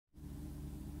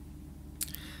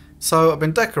So I've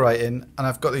been decorating and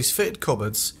I've got these fitted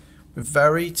cupboards with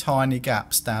very tiny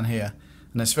gaps down here,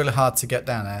 and it's really hard to get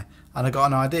down there, and I got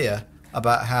an idea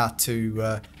about how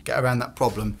to get around that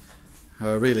problem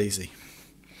real easy.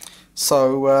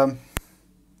 So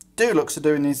Dulux are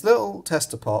doing these little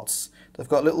tester pots. They've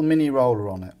got a little mini roller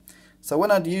on it. So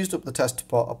when I'd used up the tester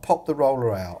pot, I popped the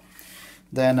roller out,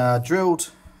 then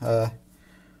drilled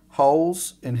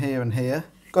holes in here and here,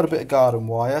 got a bit of garden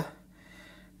wire,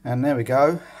 and there we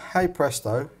go. Hey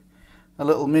presto, a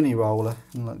little mini roller.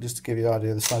 And look, just to give you the idea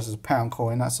of the size of a pound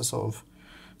coin, that's the sort of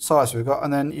size we've got.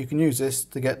 And then you can use this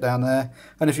to get down there.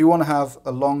 And if you want to have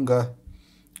a longer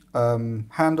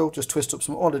handle, just twist up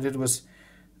some. All I did was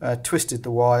twisted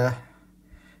the wire.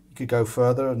 You could go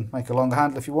further and make a longer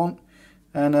handle if you want.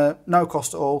 And no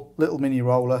cost at all, little mini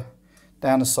roller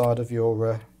down the side of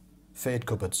your fitted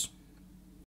cupboards.